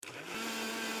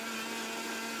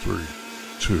Three,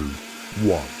 two,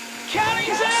 one.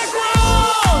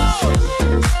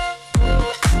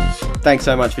 Thanks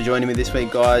so much for joining me this week,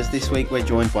 guys. This week we're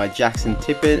joined by Jackson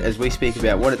Tippett as we speak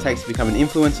about what it takes to become an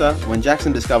influencer, when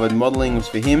Jackson discovered modelling was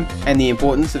for him, and the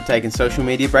importance of taking social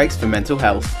media breaks for mental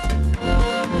health.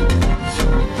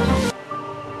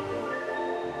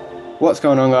 What's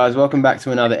going on, guys? Welcome back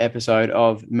to another episode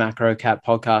of Macro Cap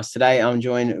Podcast. Today I'm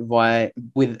joined by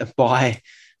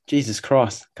Jesus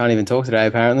Christ, can't even talk today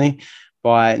apparently,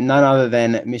 by none other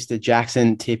than Mr.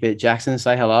 Jackson Tippett. Jackson,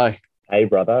 say hello. Hey,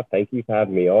 brother. Thank you for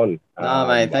having me on. No,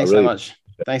 mate. Thanks so much.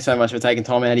 Thanks so much for taking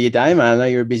time out of your day, man. I know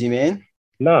you're a busy man.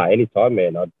 No, anytime,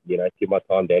 man. I'd give my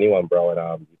time to anyone, bro.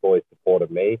 And you've always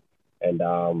supported me. And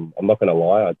I'm not going to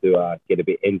lie, I do get a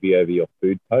bit envy over your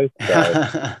food post.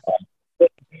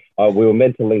 So we were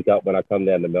meant to link up when I come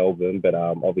down to Melbourne, but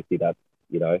obviously that's,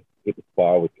 hit the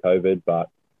spiral with COVID. But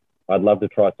I'd love to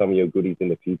try some of your goodies in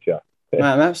the future. Man,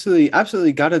 I'm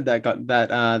absolutely gutted that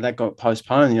got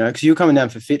postponed, because you were coming down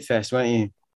for Fit Fest, weren't you?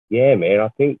 Yeah, man. I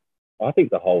think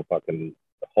the whole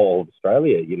of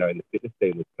Australia, in the fitness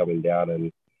scene was coming down,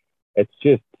 and it's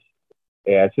just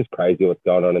crazy what's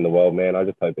going on in the world, man. I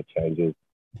just hope it changes.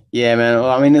 Yeah, man. Well,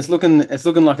 I mean, it's looking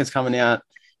like it's coming out,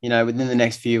 within the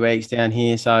next few weeks down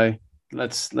here. So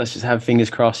let's just have fingers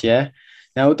crossed. Yeah.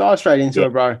 Now we'll dive straight into it,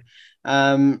 bro.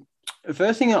 The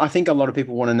first thing I think a lot of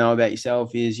people want to know about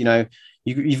yourself is,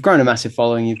 you've grown a massive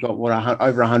following. You've got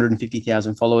over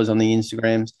 150,000 followers on the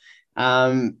Instagrams.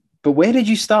 But where did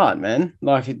you start, man?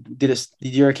 Like, did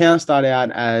your account start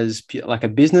out as like a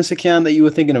business account that you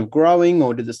were thinking of growing,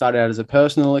 or did it start out as a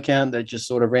personal account that just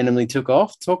sort of randomly took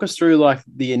off? Talk us through like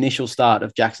the initial start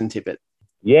of Jackson Tippett.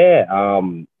 Yeah,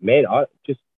 man, I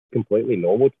just completely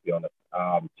normal, to be honest.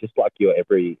 Just like your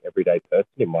everyday person,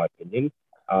 in my opinion.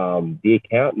 The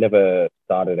account never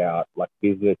started out like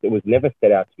business. It was never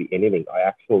set out to be anything.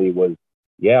 I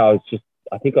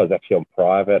think I was actually on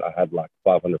private. I had like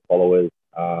 500 followers.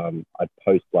 I'd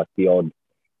post like the odd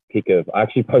pic of, I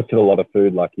actually posted a lot of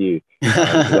food like you.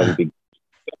 'Cause I'm a big,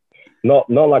 not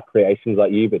like creations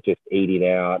like you, but just eating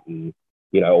out and,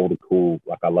 all the cool,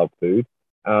 like I love food.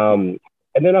 And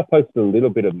then I posted a little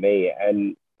bit of me,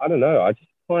 and I don't know,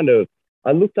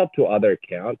 I looked up to other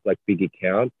accounts, like big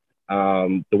accounts.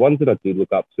 The ones that I did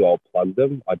look up to, I'll plug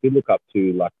them. I did look up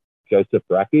to like Joseph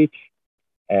Rakic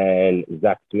and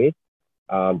Zach Smith.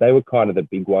 They were kind of the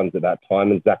big ones at that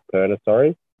time, and Zach Perner,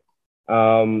 sorry.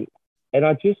 And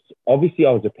obviously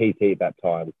I was a PT at that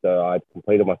time. So I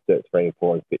completed my Cert 3 and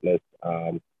 4 in fitness.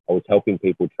 I was helping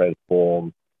people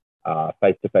transform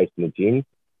face-to-face in the gym.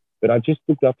 But I just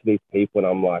looked up to these people, and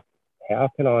I'm like, how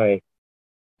can I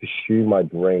pursue my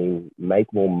dream,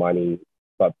 make more money,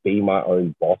 but be my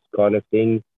own boss kind of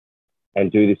thing,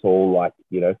 and do this all like,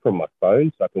 from my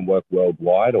phone, so I can work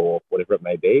worldwide or whatever it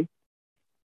may be.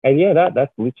 And yeah, that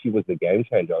literally was the game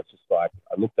changer. I was just like,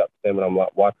 I looked up to them and I'm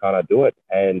like, why can't I do it?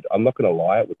 And I'm not going to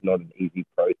lie, it was not an easy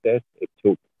process. It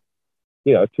took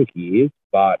years,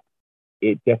 but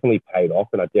it definitely paid off,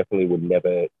 and I definitely would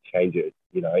never change it.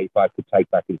 If I could take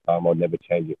back in time, I'd never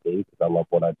change a thing because I love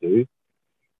what I do.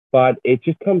 But it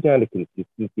just comes down to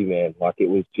consistency, man. Like, it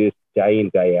was just day in,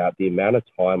 day out. The amount of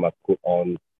time I put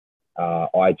on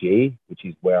IG, which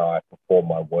is where I perform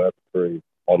my work through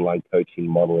online coaching,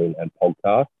 modeling, and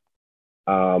podcasts.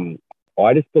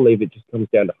 I just believe it just comes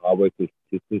down to hard work and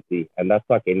consistency. And that's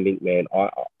like anything, man.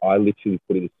 I literally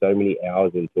put in so many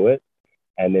hours into it.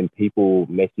 And then people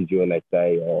message you and they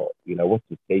say, oh, what's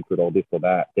the secret, or this or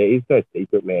that. There is no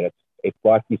secret, man. It's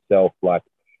like yourself, like,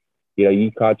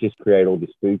 you can't just create all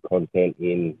this food content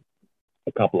in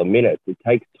a couple of minutes. It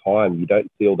takes time. You don't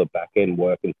see all the back end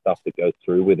work and stuff that goes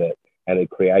through with it, and the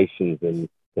creations and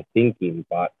the thinking.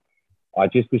 But I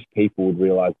just wish people would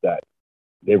realize that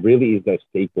there really is no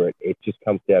secret. It just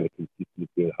comes down to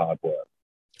consistency and hard work.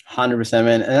 100%,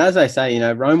 man. And as I say,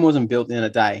 Rome wasn't built in a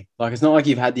day. Like, it's not like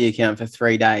you've had the account for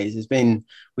 3 days. You've been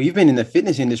in the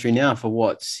fitness industry now for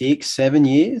what, 6, 7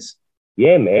 years?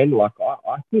 Yeah, man. Like,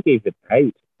 I think even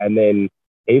 8. And then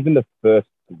even the first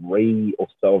 3 or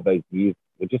so of those years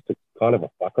were just a kind of a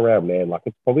fuck around, man. Like,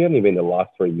 it's probably only been the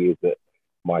last 3 years that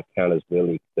my account has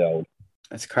really excelled.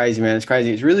 That's crazy, man. It's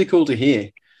crazy. It's really cool to hear,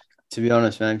 to be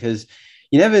honest, man, because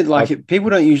you never people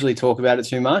don't usually talk about it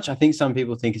too much. I think some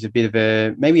people think it's a bit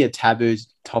of maybe a taboo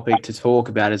topic to talk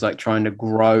about, is like trying to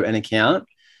grow an account.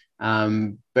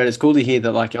 But it's cool to hear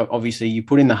that, like, obviously you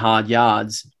put in the hard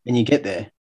yards and you get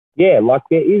there. Yeah, like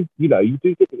there is, you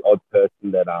do get the odd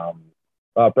person that,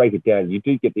 I'll break it down. You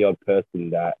do get the odd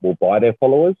person that will buy their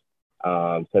followers.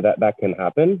 So that can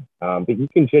happen. But you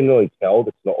can generally tell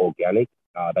that's not organic.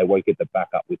 They won't get the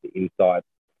backup with the insights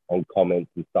on comments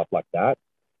and stuff like that.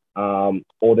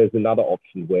 Or there's another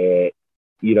option where,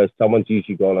 someone's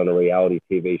usually gone on a reality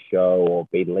TV show or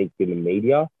been linked in the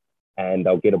media, and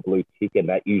they'll get a blue tick, and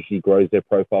that usually grows their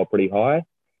profile pretty high.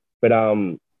 But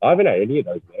I haven't had any of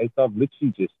those, man. So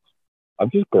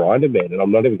I've just grinded, man, and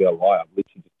I'm not even gonna lie, I've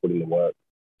literally just put in the work.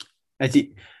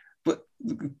 But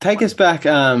take us back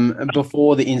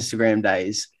before the Instagram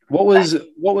days. What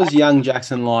was young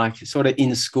Jackson like, sort of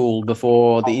in school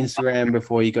before the Instagram,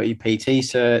 before you got your PT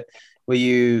cert? Were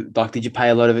you like, did you pay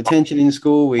a lot of attention in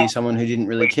school? Were you someone who didn't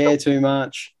really care too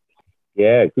much?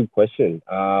 Yeah, good question.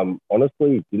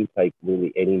 Honestly, didn't take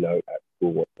really any note at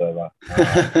school whatsoever.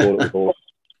 Thought it was all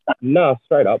no,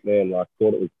 straight up, man. Like,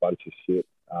 thought it was a bunch of shit.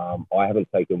 I haven't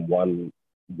taken one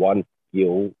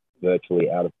skill virtually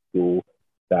out of school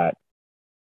that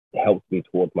helps me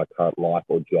towards my current life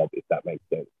or job, if that makes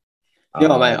sense. Yeah,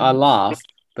 mate, I Um, laugh,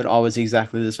 but I was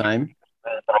exactly the same.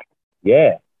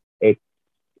 yeah, it's.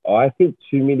 I think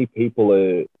too many people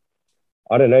are.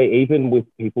 I don't know. Even with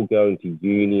people going to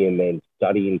uni and then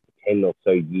studying for 10 or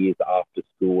so years after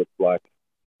school, it's like,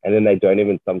 and then they don't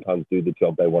even sometimes do the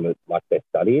job they want to, like they're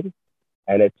studying,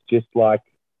 and it's just like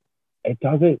it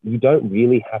doesn't. You don't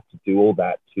really have to do all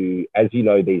that to, as you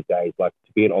know, these days, like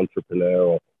to be an entrepreneur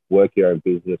or work your own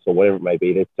business or whatever it may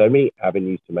be. There's so many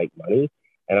avenues to make money,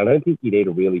 and I don't think you need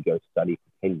to really go study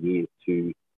for 10 years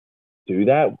to do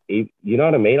that. You know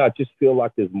what I mean? I just feel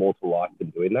like there's more to life than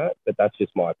doing that, but that's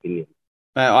just my opinion.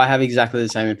 Mate, I have exactly the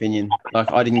same opinion.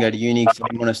 Like, I didn't go to uni because I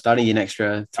didn't want to study an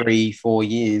extra 3, 4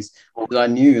 years, because I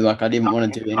knew like I didn't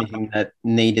want to do anything that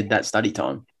needed that study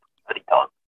time.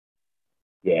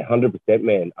 Yeah, 100%,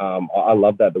 man. I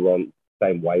love that they're on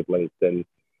same wavelengths, and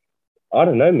I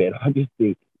don't know, man.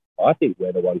 I think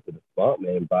we're the ones that are smart,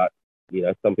 man. But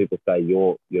some people say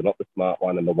you're not the smart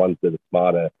one, and the ones that are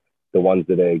smart are the ones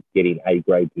that are getting A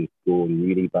grades in school and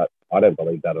uni. But I don't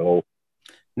believe that at all.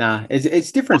 Nah,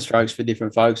 it's different strokes for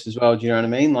different folks as well. Do you know what I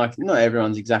mean? Like, not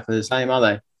everyone's exactly the same, are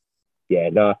they? Yeah,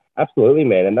 no, absolutely,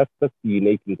 man. And that's the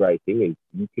unique and great thing is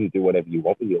you can do whatever you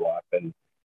want with your life, and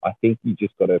I think you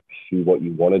just got to pursue what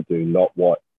you want to do, not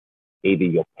what either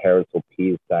your parents or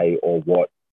peers say or what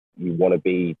you want to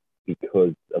be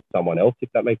because of someone else, if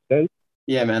that makes sense.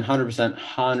 Yeah, man, 100%,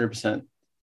 100%.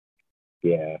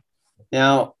 Yeah.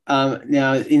 Now,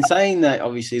 in saying that,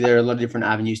 obviously there are a lot of different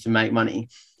avenues to make money.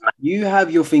 You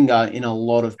have your finger in a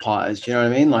lot of pies. Do you know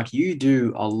what I mean? Like, you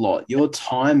do a lot. Your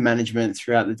time management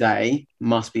throughout the day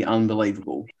must be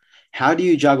unbelievable. How do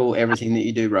you juggle everything that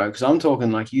you do, bro? Because I'm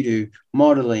talking like you do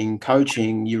modeling,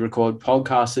 coaching, you record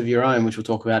podcasts of your own, which we'll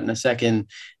talk about in a second.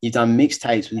 You've done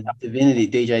mixtapes with Divinity,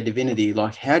 DJ Divinity.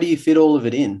 Like, how do you fit all of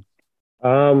it in?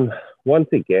 Um, Once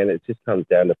again, it just comes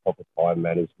down to proper time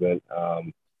management.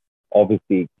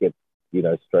 Obviously, it gets,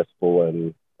 stressful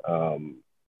and,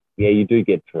 yeah, you do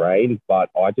get drained, but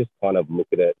I just kind of look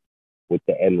at it with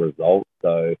the end result.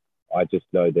 So I just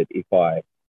know that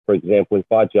for example,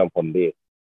 if I jump on this,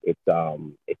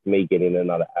 it's me getting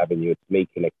another avenue. It's me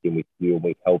connecting with you, and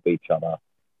we help each other.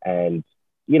 And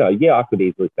yeah, I could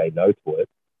easily say no to it,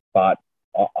 but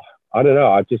I, I don't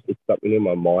know. It's something in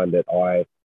my mind that I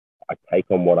take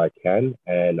on what I can,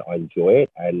 and I enjoy it,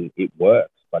 and it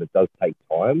works. But it does take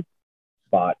time.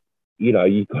 But you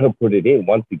got to put it in.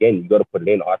 Once again, you got to put it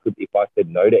in. If I said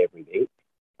no to everything,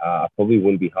 I probably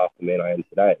wouldn't be half the man I am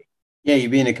today. Yeah, you'd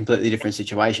be in a completely different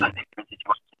situation.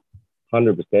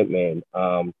 100%, man.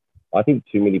 I think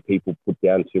too many people put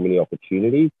down too many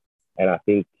opportunities, and I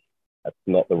think that's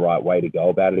not the right way to go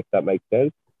about it, if that makes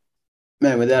sense.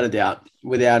 Man, without a doubt,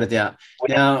 without a doubt.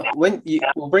 Now,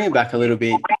 we'll bring it back a little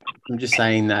bit. I'm just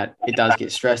saying that it does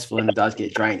get stressful and it does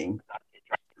get draining.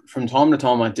 From time to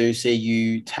time, I do see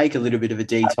you take a little bit of a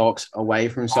detox away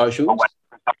from socials.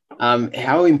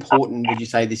 How important would you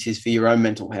say this is for your own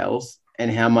mental health, and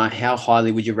how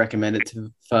highly would you recommend it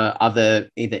for other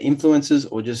either influencers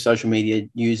or just social media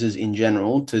users in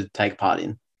general to take part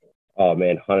in? Oh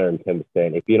man, 110%.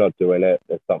 If you're not doing it,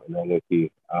 there's something wrong with you.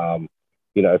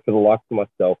 For the likes of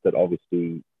myself, that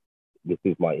obviously this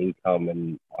is my income,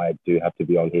 and I do have to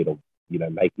be on here to,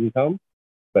 make income,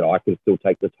 but I can still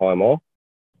take the time off.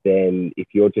 Then if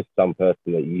you're just some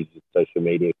person that uses social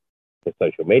media for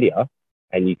social media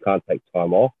and you can't take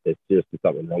time off, there's seriously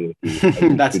something wrong with you.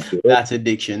 And you should do it. That's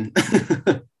addiction.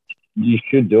 You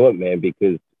should do it, man,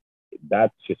 because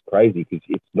that's just crazy. Because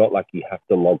it's not like you have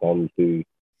to log on to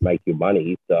make your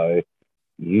money. So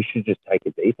you should just take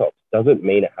a detox. Doesn't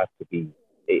mean it has to be.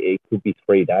 It could be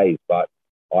 3 days, but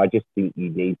I just think you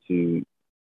need to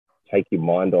take your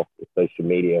mind off the social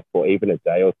media for even a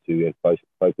day or two and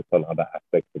focus on other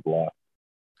aspects of life.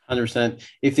 100%.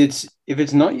 If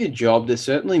it's not your job, there's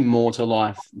certainly more to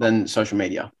life than social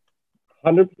media.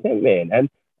 100%, man. And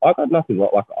I got nothing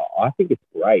wrong. Like, I think it's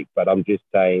great, but I'm just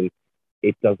saying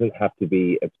it doesn't have to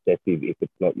be obsessive if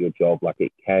it's not your job. Like,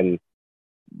 it can,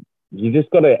 you just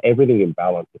got to everything in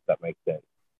balance, if that makes sense.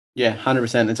 Yeah,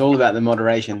 100%. It's all about the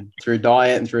moderation through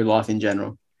diet and through life in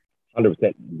general.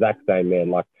 100%, exact same, man.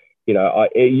 Like,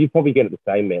 you probably get it the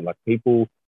same, man. Like, people,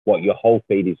 what, your whole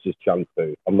feed is just junk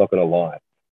food. I'm not going to lie.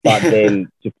 But then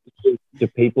do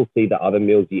people see the other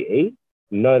meals you eat?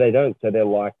 No, they don't. So they're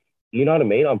like, you know what I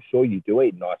mean? I'm sure you do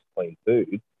eat nice, clean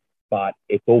food, but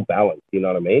it's all balanced. You know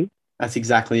what I mean? That's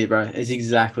exactly it, bro. It's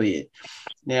exactly it.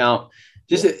 Now,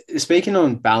 just speaking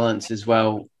on balance as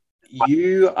well,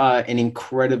 you are an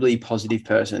incredibly positive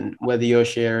person, whether you're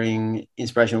sharing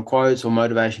inspirational quotes or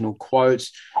motivational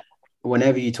quotes.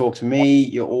 Whenever you talk to me,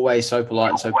 you're always so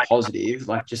polite and so positive,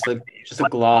 like just a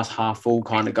glass half full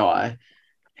kind of guy.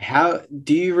 How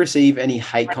do you receive any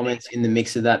hate comments in the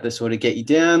mix of that sort of get you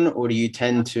down, or do you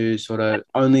tend to sort of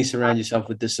only surround yourself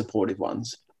with the supportive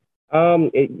ones?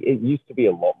 It used to be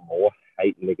a lot more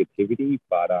hate and negativity,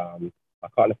 but I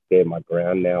kind of stand my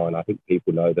ground now, and I think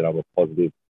people know that I'm a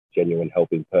positive, genuine,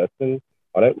 helping person.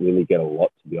 I don't really get a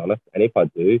lot, to be honest, and if I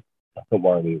do, it doesn't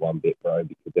worry me one bit, bro,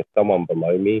 because there's someone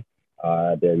below me.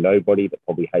 They're nobody that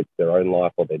probably hates their own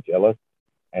life or they're jealous,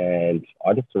 and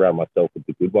I just surround myself with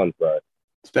the good ones, bro.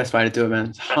 It's the best way to do it, man.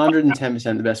 It's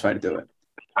 110% the best way to do it.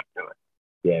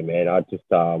 Yeah, man. I just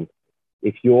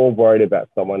if you're worried about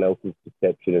someone else's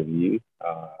perception of you,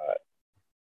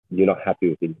 you're not happy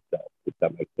within yourself, if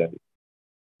that makes sense.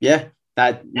 Yeah,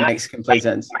 that makes complete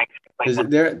sense. Because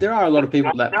there are a lot of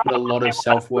people that put a lot of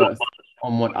self-worth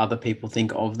on what other people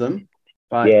think of them.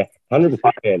 But yeah, 100%.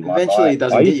 Eventually, it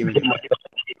doesn't get you anywhere.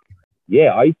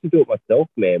 Yeah, I used to do it myself,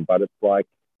 man, but it's like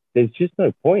there's just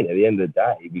no point at the end of the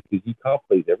day because you can't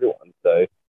please everyone. So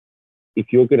if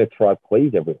you're going to try to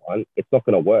please everyone, it's not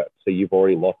going to work. So you've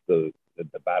already lost the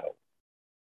battle.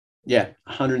 Yeah,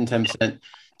 110%.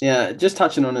 Yeah, just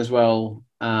touching on as well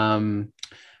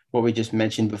what we just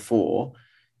mentioned before,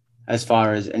 as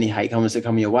far as any hate comments that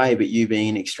come your way, but you being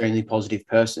an extremely positive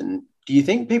person, do you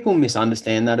think people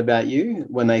misunderstand that about you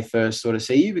when they first sort of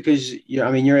see you? Because,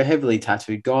 you're a heavily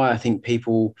tattooed guy. I think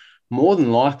people more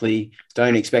than likely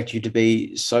don't expect you to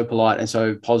be so polite and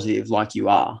so positive like you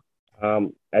are.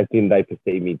 As in they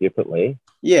perceive me differently.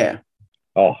 Yeah.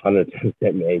 Oh, 100%,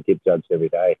 man. Get judged every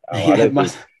day. It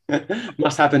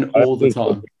must happen all the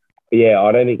time. Yeah,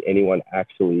 I don't think anyone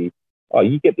actually,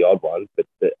 you get the odd ones, but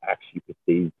that actually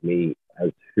perceives me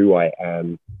as who I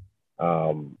am.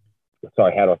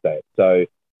 Sorry, how do I say it? So,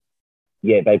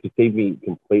 yeah, they perceive me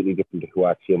completely different to who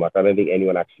I actually am. Like, I don't think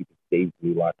anyone actually perceives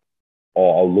me like,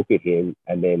 oh, I'll look at him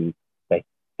and then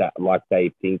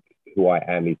they think who I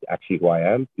am is actually who I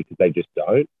am because they just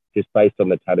don't, just based on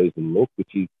the tattoos and look,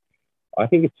 which is, I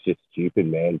think it's just stupid,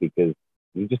 man, because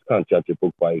you just can't judge a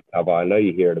book by its cover. I know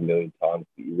you hear it a million times,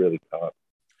 but you really can't.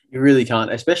 You really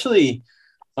can't, especially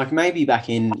like maybe back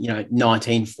in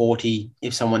 1940,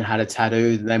 if someone had a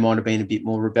tattoo, they might have been a bit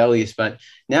more rebellious. But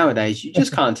nowadays, you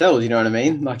just can't tell. You know what I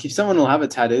mean? Like if someone will have a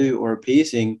tattoo or a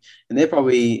piercing, and they're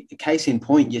probably case in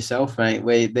point yourself, mate,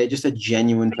 where they're just a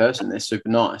genuine person. They're super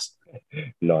nice.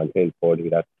 1940,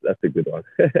 that's a good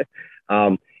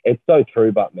one. It's so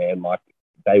true, but man, like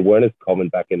they weren't as common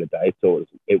back in the day. So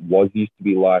it was used to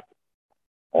be like,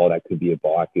 oh, that could be a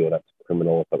bikie or that's a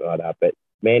criminal or something like that. But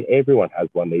man, everyone has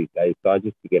one these days. So I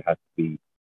just think it has to be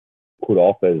put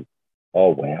off as, oh,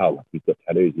 wow, like you've got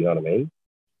tattoos. You know what I mean?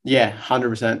 Yeah,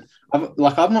 100%.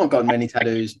 I've not got many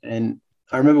tattoos. And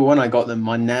I remember when I got them,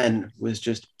 my nan was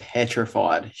just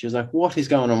petrified. She was like, what is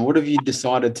going on? What have you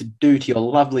decided to do to your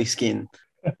lovely skin?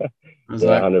 I was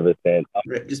like, 100%.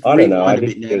 Just rewind a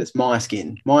bit, Nan. It's my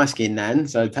skin, Nan.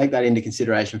 So take that into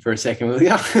consideration for a second, will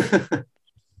you?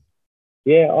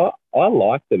 Yeah, I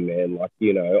like them, man. Like,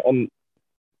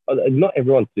 not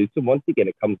everyone suits them. Once again,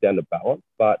 it comes down to balance,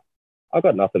 but I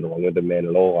got nothing wrong with them, man,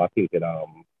 at all. I think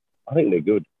they're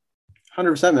good.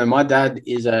 100%, man. My dad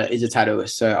is a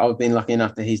tattooist, so I've been lucky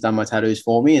enough that he's done my tattoos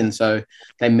for me, and so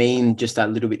they mean just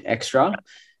that little bit extra.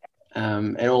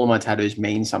 And all of my tattoos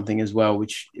mean something as well,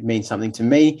 which means something to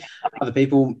me. Other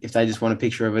people, if they just want a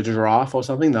picture of a giraffe or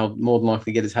something, they'll more than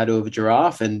likely get a tattoo of a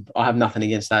giraffe. And I have nothing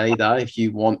against that either. If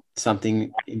you want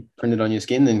something printed on your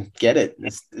skin, then get it.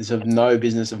 It's of no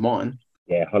business of mine.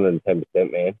 Yeah, 110%,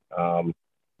 man.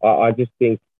 I just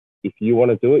think if you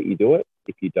want to do it, you do it.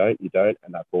 If you don't, you don't.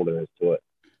 And that's all there is to it.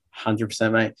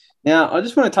 100%, mate. Now, I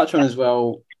just want to touch on as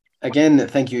well, again,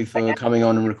 thank you for coming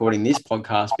on and recording this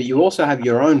podcast, but you also have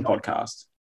your own podcast.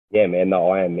 Yeah, man, the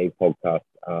I Am Me podcast.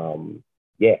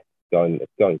 Yeah,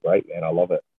 it's going great, man. I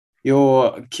love it.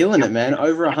 You're killing it, man.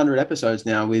 Over 100 episodes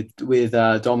now with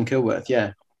Dom Kilworth.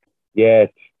 Yeah. Yeah,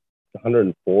 it's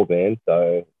 104, man.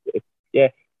 So it's, yeah,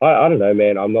 I don't know,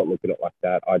 man. I'm not looking at it like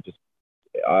that.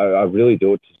 I really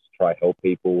do it just to try help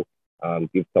people,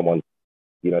 give someone,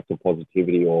 some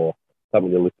positivity or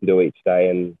something to listen to each day,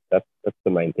 and that's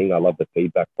the main thing. I love the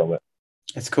feedback from it.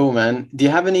 It's cool, man. Do you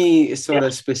have any sort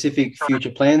of specific future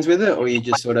plans with it, or are you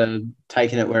just sort of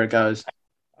taking it where it goes?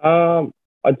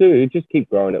 I do just keep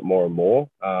growing it more and more,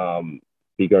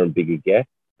 bigger and bigger guests.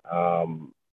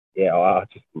 Yeah,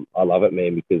 I love it,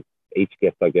 man, because each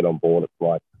guest I get on board, it's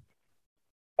like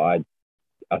I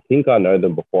I think I know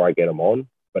them before I get them on,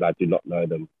 but I do not know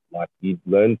them. Like you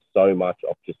learn so much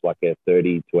off just like a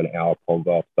 30 to an hour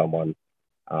convo of someone,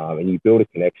 and you build a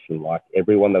connection. Like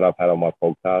everyone that I've had on my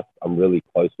podcast, I'm really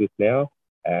close with now,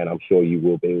 and I'm sure you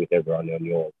will be with everyone on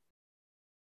yours.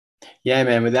 Yeah,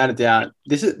 man, without a doubt.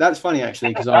 That's funny actually,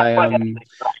 because I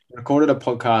recorded a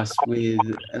podcast with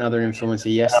another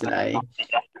influencer yesterday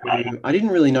who I didn't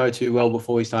really know too well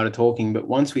before we started talking, but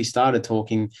once we started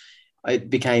talking,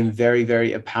 it became very,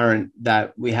 very apparent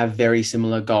that we have very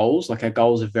similar goals. Like our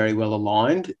goals are very well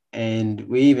aligned. And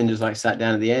we even just like sat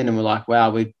down at the end and we're like,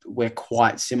 wow, we're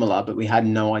quite similar, but we had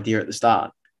no idea at the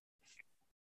start.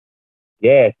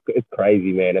 Yeah, it's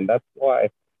crazy, man, and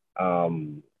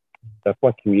um, that's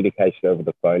why communication over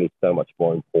the phone is so much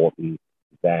more important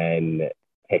than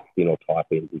texting or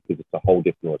typing because it's a whole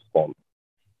different response.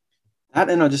 That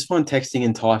and I just find texting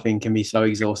and typing can be so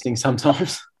exhausting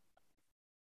sometimes.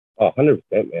 Oh, 100%,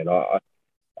 man.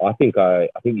 I think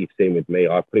you've seen with me,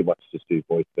 I pretty much just do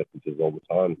voice messages all the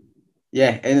time.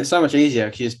 Yeah, and it's so much easier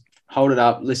because you just hold it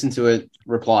up, listen to it,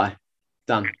 reply.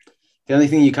 Done. The only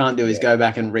thing you can't do is Yeah. go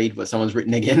back and read what someone's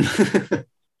written again.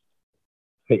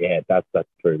 Yeah, that's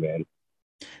true, man.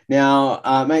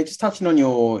 Now, mate, just touching on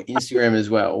your Instagram as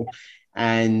well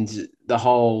and the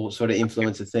whole sort of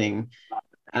influencer thing.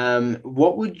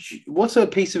 What's a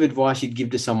piece of advice you'd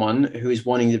give to someone who is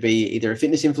wanting to be either a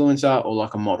fitness influencer or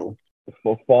like a model?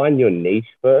 Find your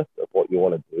niche first of what you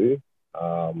want to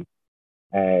do,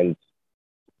 and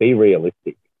be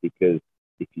realistic because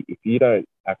if you don't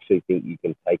actually think you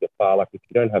can take it far, like if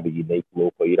you don't have a unique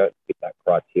look or you don't fit that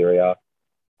criteria,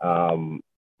 um,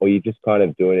 or you're just kind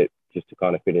of doing it just to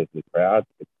kind of fit into the crowd,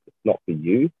 it's not for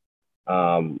you.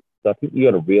 So I think you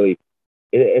got to really,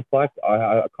 it's like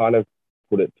I kind of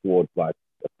put it towards like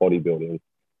bodybuilding.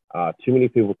 Too many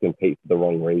people compete for the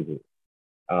wrong reasons.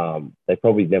 They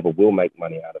probably never will make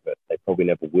money out of it. They probably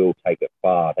never will take it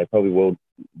far. They probably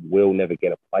will never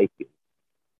get a place in,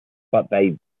 but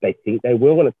they think they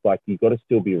will, and it's like you got to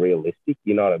still be realistic.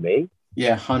 You know what I mean?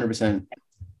 Yeah, 100%.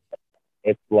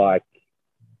 It's like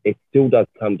it still does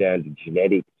come down to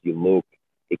genetics, your look,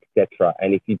 etc.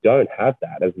 And if you don't have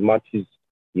that, as much as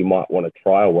you might want to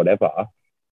try or whatever,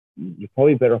 you're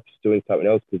probably better off just doing something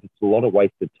else because it's a lot of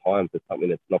wasted time for something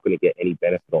that's not going to get any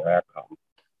benefit or outcome.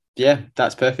 Yeah,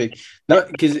 that's perfect. No,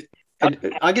 because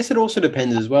I guess it also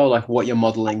depends as well, like what you're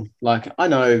modeling. Like I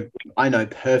know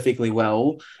perfectly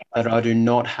well that I do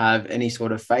not have any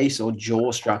sort of face or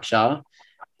jaw structure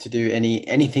to do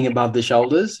anything above the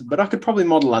shoulders, but I could probably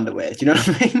model underwear. Do you know what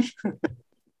I mean?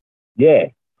 Yeah,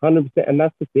 100%. And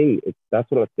that's the thing. That's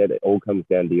what I said. It all comes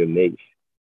down to your niche.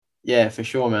 Yeah, for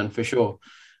sure, man, for sure.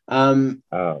 Um,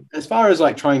 As far as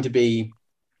like trying to be,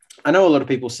 I know a lot of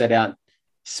people set out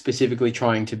specifically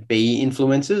trying to be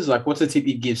influencers. Like, what's a tip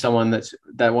you'd give someone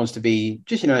that wants to be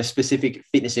just a specific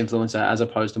fitness influencer as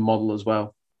opposed to model as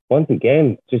well? Once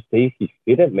again, just see if you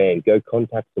fit it, man. Go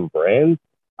contact some brands.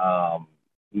 Um,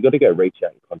 you got to go reach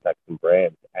out and contact some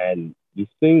brands, and you're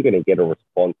soon going to get a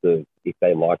response of if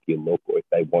they like your look or if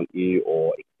they want you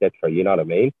or etc. You know what I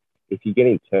mean? If you're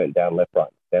getting turned down left, right,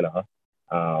 and center,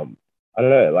 I don't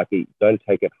know. Like, don't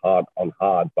take it hard on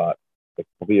hard, but there's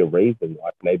probably a reason.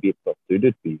 Like, maybe it's not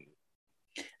suited for you.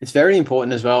 It's very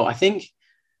important as well. I think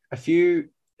a few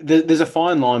there's a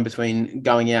fine line between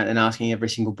going out and asking every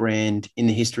single brand in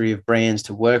the history of brands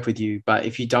to work with you, but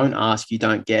if you don't ask, you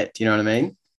don't get. Do you know what I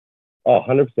mean? Oh,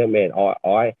 100%, man.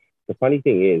 The funny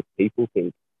thing is, people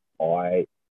think I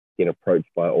get approached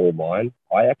by all mine.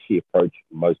 I actually approach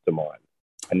most of mine,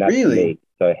 and that's Really? me.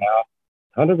 So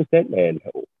how, 100%, man.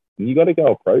 You got to go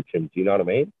approach them. Do you know what I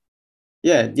mean?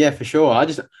 Yeah, yeah, for sure.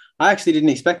 I actually didn't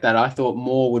expect that. I thought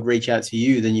more would reach out to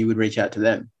you than you would reach out to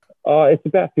them. Oh, it's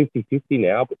about 50-50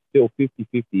 now, but still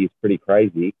 50-50 is pretty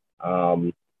crazy.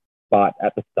 But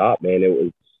at the start, man, it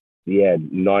was, yeah,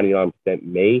 99%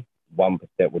 me, 1%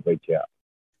 would reach out.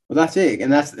 Well, that's it,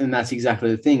 and that's exactly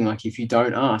the thing. Like, if you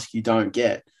don't ask, you don't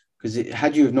get. Because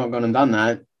had you have not gone and done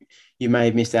that, you may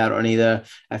have missed out on either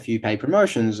a few paid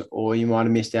promotions, or you might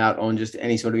have missed out on just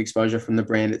any sort of exposure from the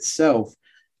brand itself.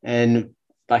 And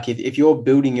like if you're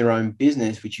building your own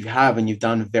business, which you have and you've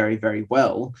done very, very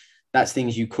well, that's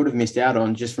things you could have missed out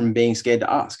on just from being scared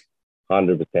to ask.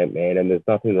 100%, man. And there's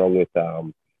nothing wrong with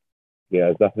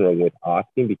there's nothing wrong with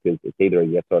asking, because it's either a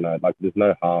yes or no. Like, there's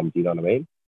no harm. Do you know what I mean?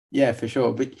 Yeah, for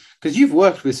sure. But because you've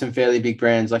worked with some fairly big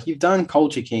brands, like you've done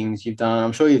Culture Kings,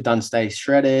 I'm sure you've done Stay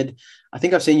Shredded. I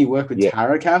think I've seen you work with Yeah.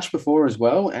 Tara Cash before as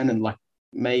well. And then like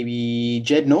maybe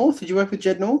Jed North. Did you work with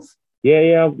Jed North? Yeah.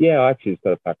 I actually just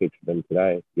got a package for them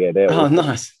today. Yeah, they're Oh, awesome.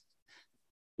 nice.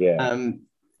 Yeah.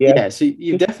 Yeah. So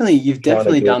you've Just definitely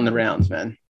do done it. the rounds,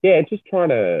 man. Yeah, just trying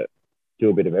to do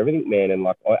a bit of everything, man. And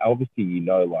like, obviously,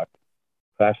 like,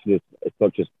 fashion is, it's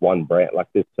not just one brand. Like,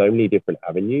 there's so many different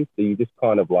avenues. So you just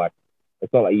kind of like,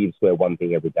 it's not like you just wear one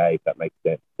thing every day, if that makes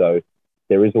sense. So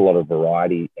there is a lot of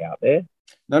variety out there.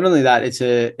 Not only that, it's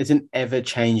an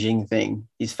ever-changing thing,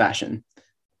 is fashion.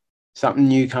 Something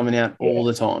new coming out all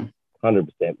the time. 100%,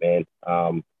 man.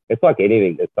 It's like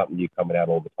anything, there's something new coming out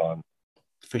all the time.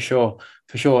 For sure.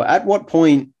 For sure. At what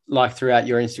point, like throughout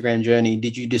your Instagram journey,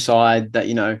 did you decide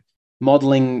that,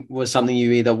 modeling was something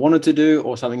you either wanted to do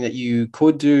or something that you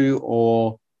could do,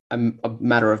 or a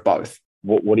matter of both?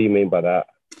 What do you mean by that?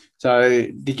 So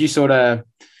did you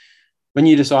when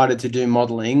you decided to do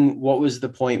modeling, what was the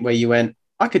point where you went,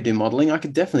 I could do modeling. I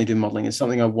could definitely do modeling. It's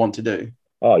something I want to do.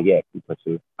 Oh, yeah,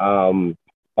 completely.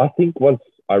 I think once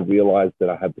I realized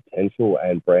that I had potential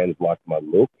and brands liked my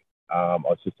look, I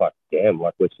was just like, damn,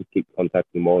 like, let's just keep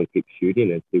contacting more and keep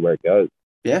shooting and see where it goes.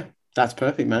 Yeah, that's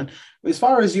perfect, man. As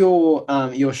far as your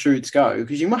shoots go,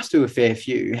 because you must do a fair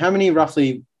few, how many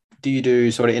roughly do you do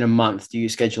sort of in a month? Do you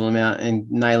schedule them out and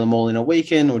nail them all in a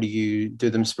weekend, or do you do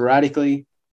them sporadically?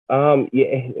 Yeah,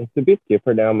 it's a bit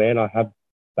different now, man. I have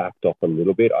backed off a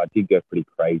little bit. I did go pretty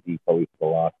crazy probably for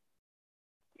the last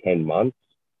 10 months.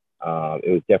 It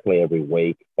was definitely every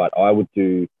week, but I would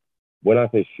do, when I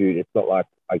say shoot, it's not like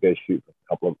I go shoot for a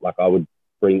couple of, like, I would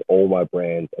bring all my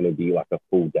brands and it'd be like a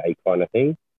full day kind of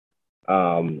thing.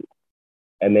 And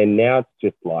then now it's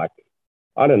just like,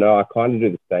 I don't know, I kind of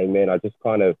do the same, man. I just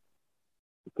kind of,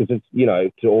 because it's,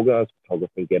 to organize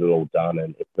photography and get it all done,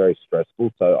 and it's very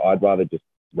stressful. So I'd rather just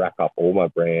rack up all my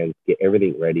brands, get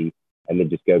everything ready, and then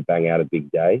just go bang out a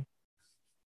big day.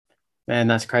 Man,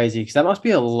 that's crazy, because that must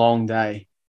be a long day.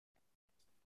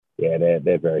 Yeah,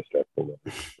 they're very stressful.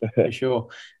 For sure.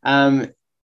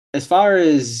 As far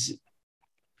as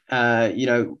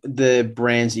the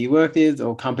brands that you work with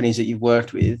or companies that you've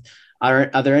worked with,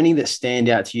 are there any that stand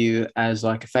out to you as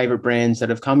like favorite brands that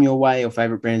have come your way, or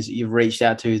favorite brands that you've reached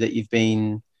out to that you've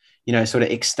been, sort of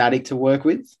ecstatic to work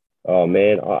with? Oh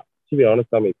man, to be honest,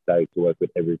 I'm ecstatic to work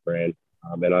with every brand,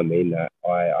 and I mean that.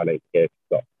 I don't care if it's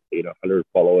got 100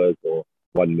 followers or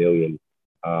 1 million.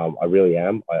 I really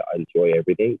am. I enjoy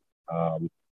everything.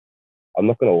 I'm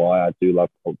not gonna lie, I do love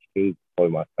Culture Kings.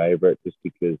 Probably my favorite, just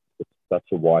because it's such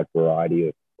a wide variety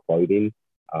of clothing,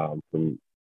 from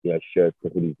shirts to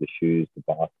hoodies to shoes to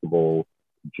basketball,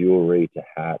 jewelry to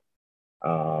hats.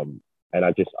 And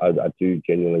I do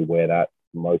genuinely wear that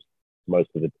most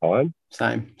of the time.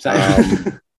 Same.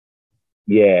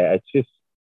 Yeah, it's just,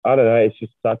 I don't know, it's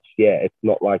just such, it's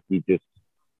not like you just,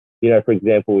 for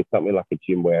example, with something like a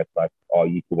gym wear, it's like, oh,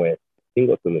 you can wear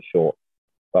singlets and the shorts.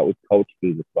 But with Culture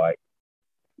Kings, it's like,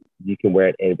 you can wear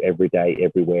it every day,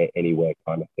 everywhere, anywhere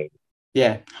kind of thing.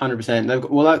 Yeah,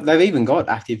 100%. They've even got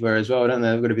activewear as well, don't they?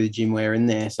 They've got a bit of gym wear in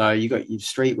there. So you got your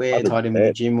streetwear 100%. tied in with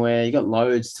the gym wear. You got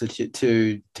loads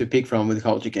to pick from with the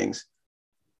Culture Kings.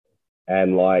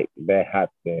 And like their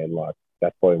hats, man, like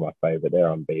that's probably my favorite. They're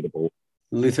unbeatable.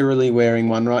 Literally wearing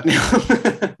one right now.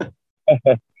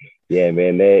 Yeah,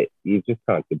 man, you just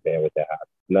can't compare with their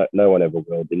hats. No one ever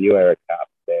will. The New Era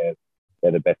caps, they're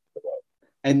the best in the world.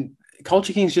 And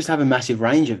Culture Kings just have a massive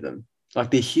range of them. Like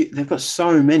they've got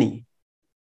so many.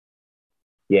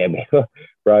 Yeah, man.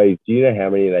 Bro, do you know how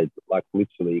many they, like,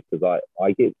 literally, because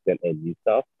I get sent their new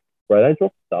stuff. Bro, they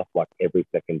drop stuff like every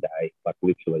second day, like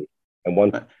literally. And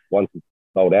once it's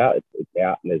sold out, it's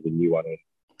out and there's a new one in.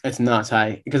 It's nuts,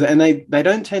 hey? Because they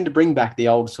don't tend to bring back the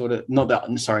old sort of not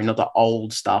the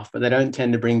old stuff, but they don't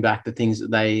tend to bring back the things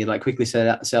that they like quickly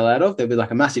sell out of. There'll be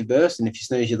like a massive burst, and if you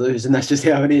snooze, you lose, and that's just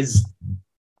how it is.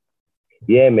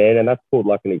 Yeah, man, and that's called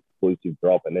like an exclusive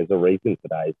drop, and there's a reason for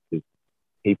that, because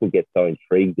people get so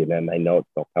intrigued in it and they know it's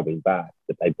not coming back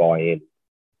that they buy in.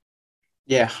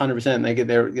 Yeah, 100%. They get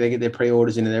their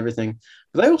pre-orders in and everything.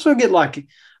 But they also get like,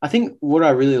 I think what I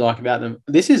really like about them.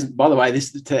 This is, by the way,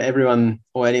 this to everyone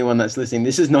or anyone that's listening.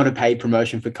 This is not a paid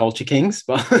promotion for Culture Kings,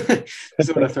 but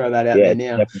just want to throw that out Yeah, there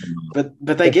now. definitely not.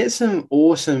 But they get some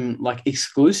awesome like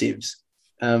exclusives,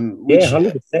 Yeah, which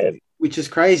 100%. which is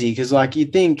crazy because like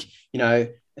you'd think,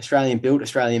 Australian built,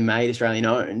 Australian made, Australian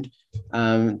owned.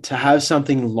 To have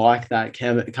something like that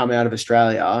come out of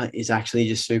Australia is actually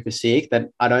just super sick that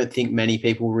I don't think many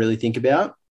people really think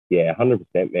about. Yeah, 100%,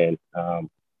 man.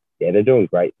 Yeah, they're doing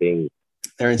great things.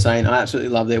 They're insane. I absolutely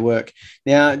love their work.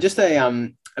 Now, just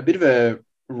a bit of a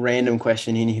random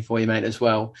question in here for you, mate, as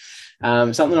well.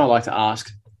 Something I like to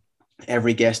ask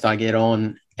every guest I get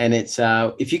on, and it's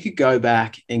if you could go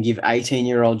back and give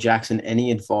 18-year-old Jackson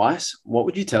any advice, what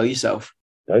would you tell yourself?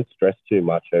 Don't stress too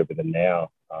much over the now.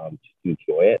 Just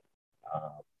enjoy it.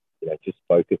 Um, just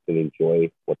focus and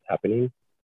enjoy what's happening.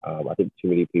 I think too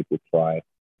many people try to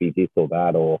be this or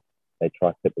that, or they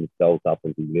try to set themselves up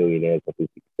and be millionaires or be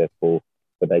successful,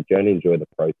 but they don't enjoy the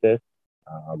process.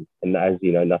 And as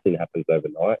you know, nothing happens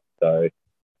overnight. So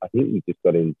I think you just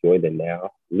got to enjoy the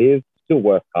now, live, still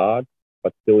work hard,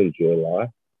 but still enjoy life.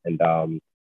 And,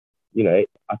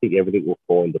 I think everything will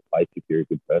fall into place if you're a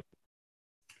good person.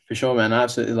 For sure, man. I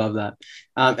absolutely love that.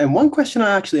 And one question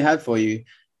I actually had for you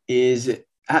is,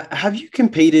 have you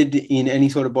competed in any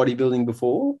sort of bodybuilding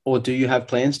before, or do you have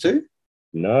plans to?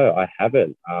 No, I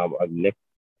haven't. I've never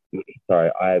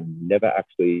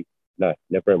actually, no,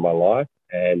 never in my life,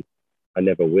 and I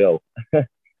never will. Just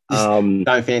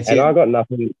don't fancy And I it. got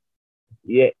nothing.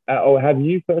 Yeah. Have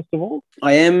you, first of all?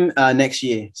 I am next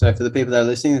year. So for the people that are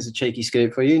listening, there's a cheeky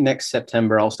scoop for you. Next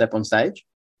September, I'll step on stage.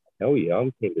 Hell yeah,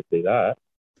 I'm keen to see that.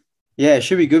 Yeah, it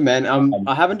should be good, man. Um,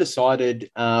 I haven't decided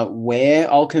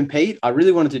where I'll compete. I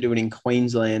really wanted to do it in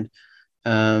Queensland,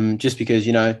 just because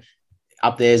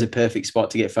up there is a perfect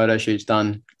spot to get photo shoots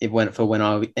done. It went for when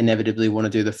I inevitably want to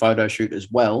do the photo shoot as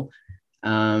well.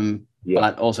 yeah,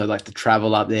 But also like the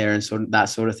travel up there and sort of that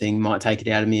sort of thing might take it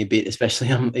out of me a bit, especially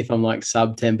if I'm like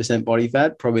sub 10% body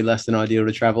fat, probably less than ideal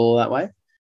to travel all that way.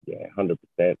 yeah, 100%.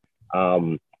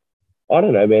 Um, I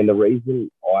don't know, man. The reason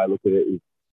I look at it is,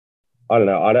 I don't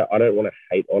know. I don't want to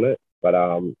hate on it, but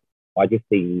I just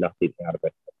see nothing out of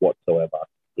it whatsoever.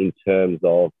 In terms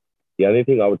of, the only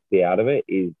thing I would see out of it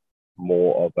is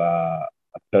more of a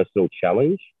personal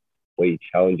challenge where you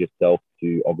challenge yourself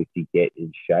to obviously get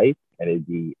in shape, and it'd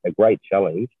be a great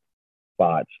challenge.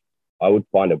 But I would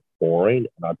find it boring,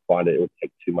 and I'd find it would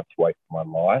take too much away from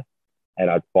my life, and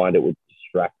I'd find it would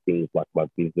distract things like my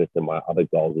business and my other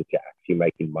goals, which are actually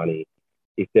making money.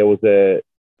 If there was a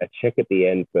check at the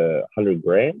end for 100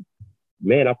 grand,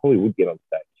 man, I probably would get on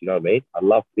stage. You know what I mean? I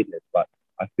love fitness, but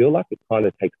I feel like it kind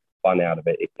of takes fun out of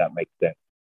it, if that makes sense.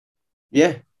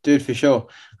 Yeah, dude, for sure.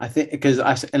 I think because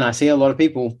I see a lot of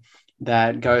people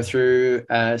that go through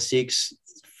 6,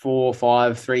 4,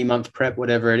 5, 3 month prep,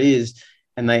 whatever it is,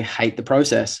 and they hate the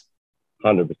process.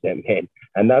 100%, man.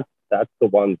 And that's the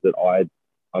ones that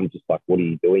I'm just like, what are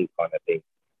you doing, kind of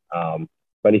thing.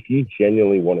 But if you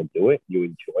genuinely want to do it, you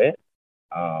enjoy it.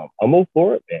 I'm all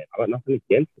for it, man. I got nothing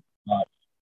against it. But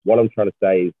what I'm trying to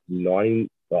say is 90.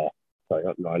 Oh, sorry,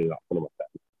 not 90. What am I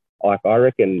saying? Like, I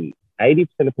reckon 80%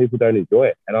 of people don't enjoy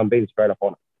it, and I'm being straight up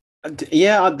on it.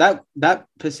 Yeah, that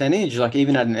percentage, like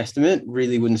even at an estimate,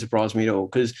 really wouldn't surprise me at all.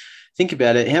 Because think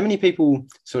about it, how many people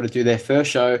sort of do their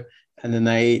first show and then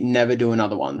they never do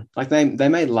another one? Like they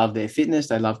may love their fitness,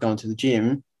 they love going to the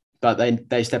gym, but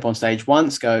they step on stage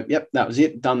once, go, yep, that was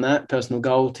it, done that, personal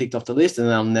goal ticked off the list, and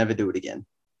they'll never do it again.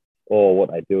 Or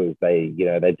what they do is they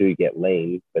do get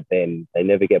lean, but then they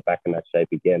never get back in that shape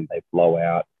again. They blow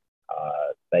out,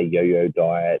 they yo-yo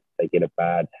diet, they get a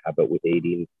bad habit with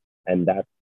eating, and that's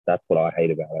what I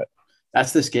hate about it.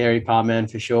 That's the scary part, man,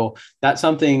 for sure. That's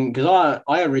something because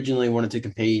I originally wanted to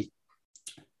compete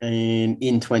in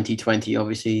 2020.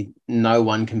 Obviously, no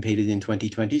one competed in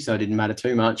 2020, so it didn't matter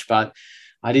too much. But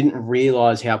I didn't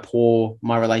realize how poor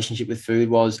my relationship with food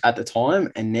was at the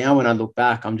time. And now when I look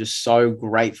back, I'm just so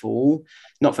grateful,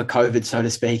 not for COVID, so to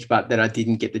speak, but that I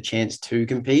didn't get the chance to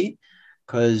compete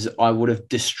because I would have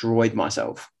destroyed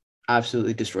myself,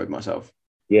 absolutely destroyed myself.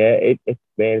 Yeah, it's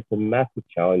man, it's a massive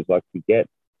challenge. Like to get,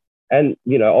 and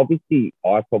obviously,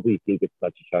 I probably think it's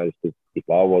such a challenge because if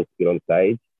I was to get on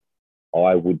stage,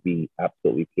 I would be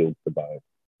absolutely peeled to the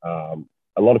bone.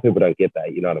 A lot of people don't get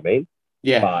that, you know what I mean?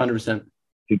 Yeah, But 100%.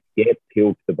 to get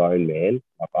peeled to the bone, man,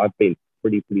 like I've been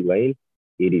pretty lean.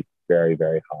 It is very,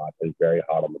 very hard and very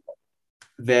hard on the body.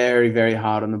 Very, very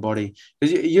hard on the body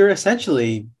because you're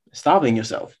essentially starving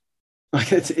yourself.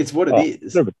 Like it's what it Oh,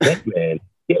 is. 100%, man.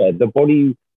 Yeah, the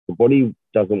body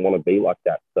doesn't want to be like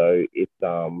that. So it's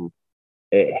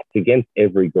against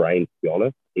every grain, to be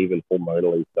honest, even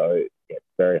hormonally. So yeah, it's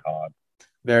very hard.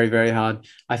 Very, very hard.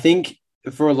 I think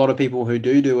for a lot of people who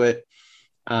do it,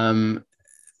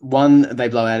 one, they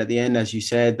blow out at the end, as you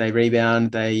said, they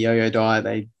rebound, they yo-yo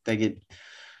diet, they get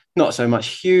not so much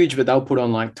huge, but they'll put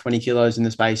on like 20 kilos in the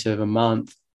space of a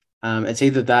month. It's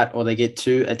either that or they get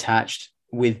too attached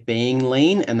with being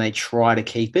lean and they try to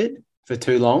keep it for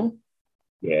too long.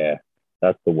 Yeah,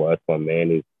 that's the worst one,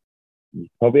 man. Is you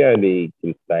probably only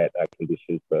can stay at that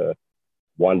condition for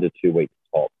 1 to 2 weeks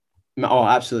top. Oh,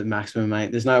 absolute maximum,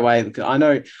 mate. There's no way.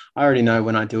 I already know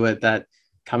when I do it that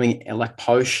coming like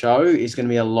post show is going to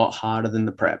be a lot harder than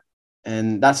the prep.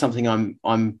 And that's something I'm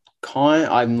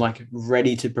like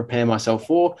ready to prepare myself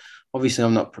for. Obviously,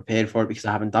 I'm not prepared for it because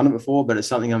I haven't done it before, but it's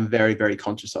something I'm very, very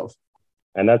conscious of.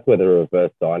 And that's where the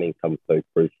reverse dieting comes so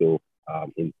crucial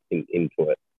into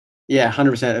it. Yeah,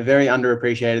 100%. A very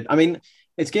underappreciated. I mean,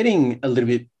 it's getting a little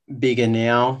bit bigger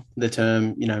now, the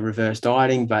term, reverse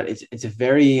dieting, but it's a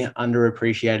very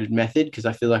underappreciated method because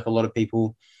I feel like a lot of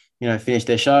people, finish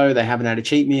their show, they haven't had a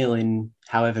cheat meal in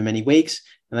however many weeks,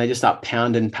 and they just start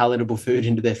pounding palatable food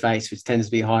into their face, which tends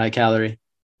to be higher calorie.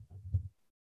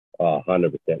 Oh,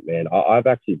 100%, man. I've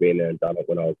actually been there and done it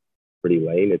when I was pretty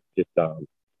lean. It's just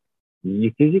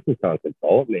you physically can't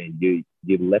control it, man.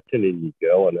 You leptin in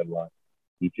your girl, and then like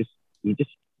you just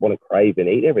want to crave and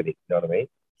eat everything. You know what I mean?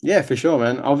 Yeah, for sure,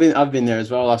 man. I've been there as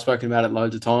well. I've spoken about it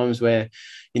loads of times where,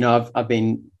 I've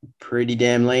been pretty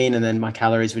damn lean and then my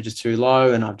calories were just too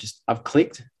low and I've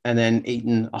clicked and then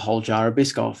eaten a whole jar of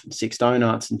Biscoff and 6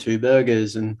 donuts and 2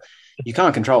 burgers and you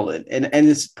can't control it. And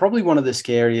it's probably one of the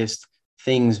scariest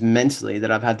things mentally that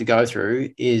I've had to go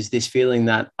through is this feeling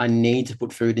that I need to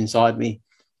put food inside me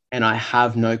and I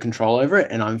have no control over it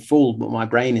and I'm full, but my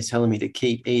brain is telling me to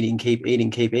keep eating, keep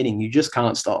eating, keep eating. You just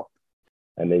can't stop.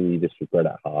 And then you just regret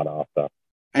it hard after.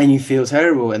 And you feel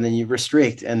terrible, and then you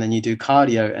restrict, and then you do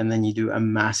cardio, and then you do a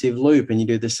massive loop, and you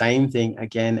do the same thing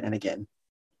again and again.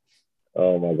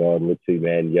 Oh my God, literally,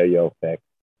 man, yo-yo effect.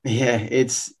 Yeah,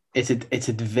 it's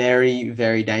a very,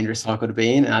 very dangerous cycle to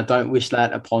be in, and I don't wish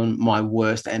that upon my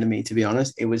worst enemy. To be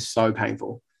honest, it was so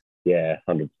painful. Yeah,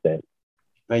 100%.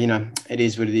 But it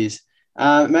is what it is.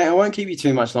 Mate, I won't keep you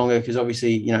too much longer because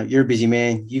obviously, you're a busy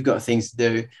man. You've got things to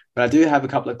do. But I do have a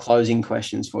couple of closing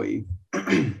questions for you.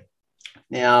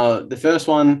 Now, the first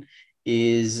one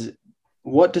is,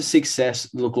 what does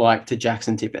success look like to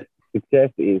Jackson Tippett? Success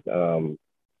is,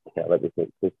 let me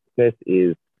think. Success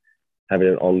is having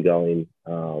an ongoing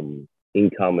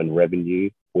income and revenue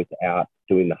without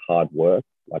doing the hard work.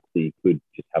 Like, so you could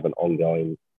just have an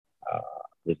ongoing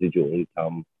residual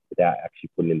income without actually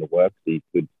putting in the work. So you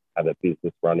could have a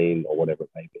business running or whatever it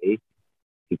may be.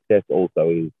 Success also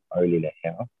is owning a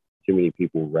house. Too many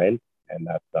people rent, and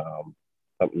that's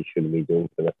something you shouldn't be doing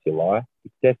for the rest of your life.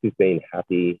 Success is being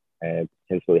happy and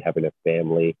potentially having a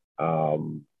family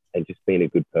and just being a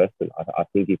good person. I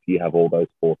think if you have all those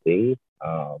 4 things,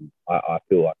 I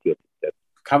feel like you're successful.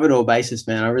 Covered all bases,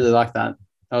 man. I really like that.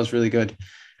 That was really good.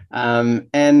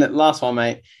 And last one,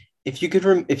 mate. If you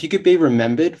could be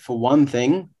remembered for one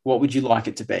thing, what would you like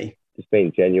it to be? Just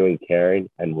being genuine, caring,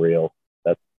 and real.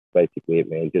 That's basically it,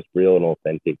 man. Just real and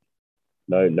authentic.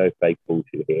 No fake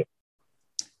bullshit here.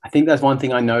 I think that's one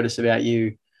thing I noticed about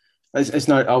you.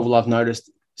 I've noticed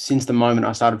since the moment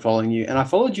I started following you. And I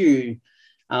followed you,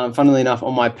 funnily enough,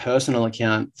 on my personal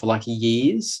account for like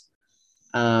years.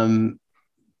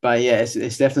 But yeah,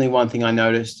 it's definitely one thing I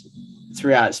noticed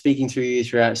throughout speaking to you,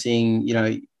 throughout seeing,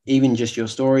 even just your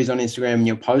stories on Instagram and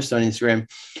your posts on Instagram.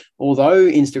 Although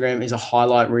Instagram is a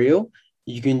highlight reel,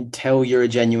 you can tell you're a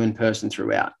genuine person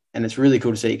throughout. And it's really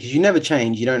cool to see because you never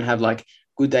change. You don't have like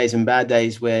good days and bad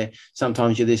days where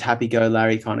sometimes you're this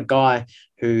happy-go-Larry kind of guy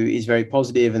who is very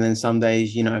positive, and then some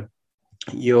days,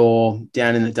 you're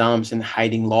down in the dumps and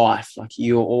hating life. Like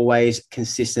you're always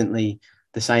consistently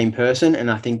the same person, and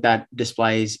I think that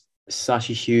displays such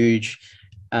a huge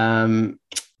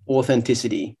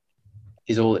authenticity.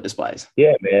 Is all it displays.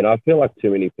 Yeah, man. I feel like too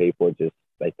many people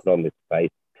they put on this face,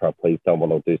 try to please someone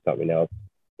or do something else.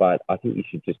 But I think you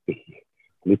should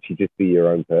literally just be your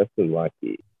own person. Like,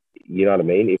 you know what I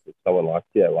mean? If someone likes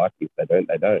you, they like you. If they don't,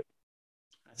 they don't.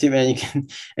 That's it, man.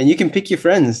 You can pick your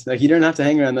friends. Like, you don't have to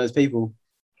hang around those people.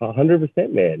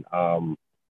 100%, man. I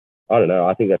don't know.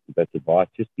 I think that's the best advice.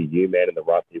 Just be you, man, and the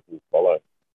right people will follow.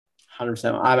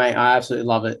 100%. I absolutely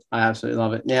love it. I absolutely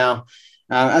love it. Now,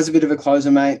 as a bit of a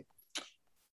closer, mate,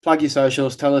 plug your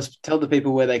socials. Tell the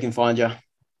people where they can find you.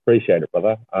 Appreciate it,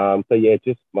 brother. So yeah,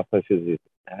 just my socials is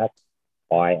at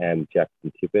I am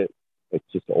Jackson Tippett. It's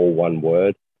just all one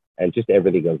word. and just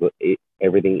everything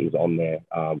is on there.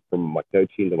 From my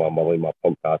coaching to my modeling, my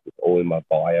podcast, it's all in my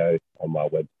bio on my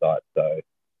website. So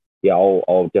yeah,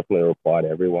 I'll definitely reply to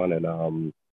everyone. And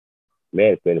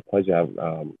man, it's been a pleasure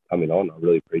coming on. I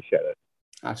really appreciate it.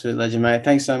 Absolute legend, mate.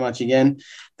 Thanks so much again.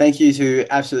 Thank you to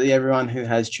absolutely everyone who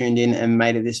has tuned in and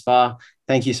made it this far.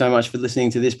 Thank you so much for listening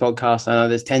to this podcast. I know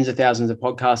there's tens of thousands of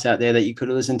podcasts out there that you could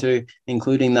have listened to,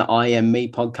 including the I Am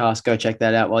Me podcast. Go check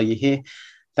that out while you're here.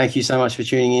 Thank you so much for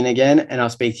tuning in again, and I'll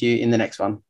speak to you in the next one.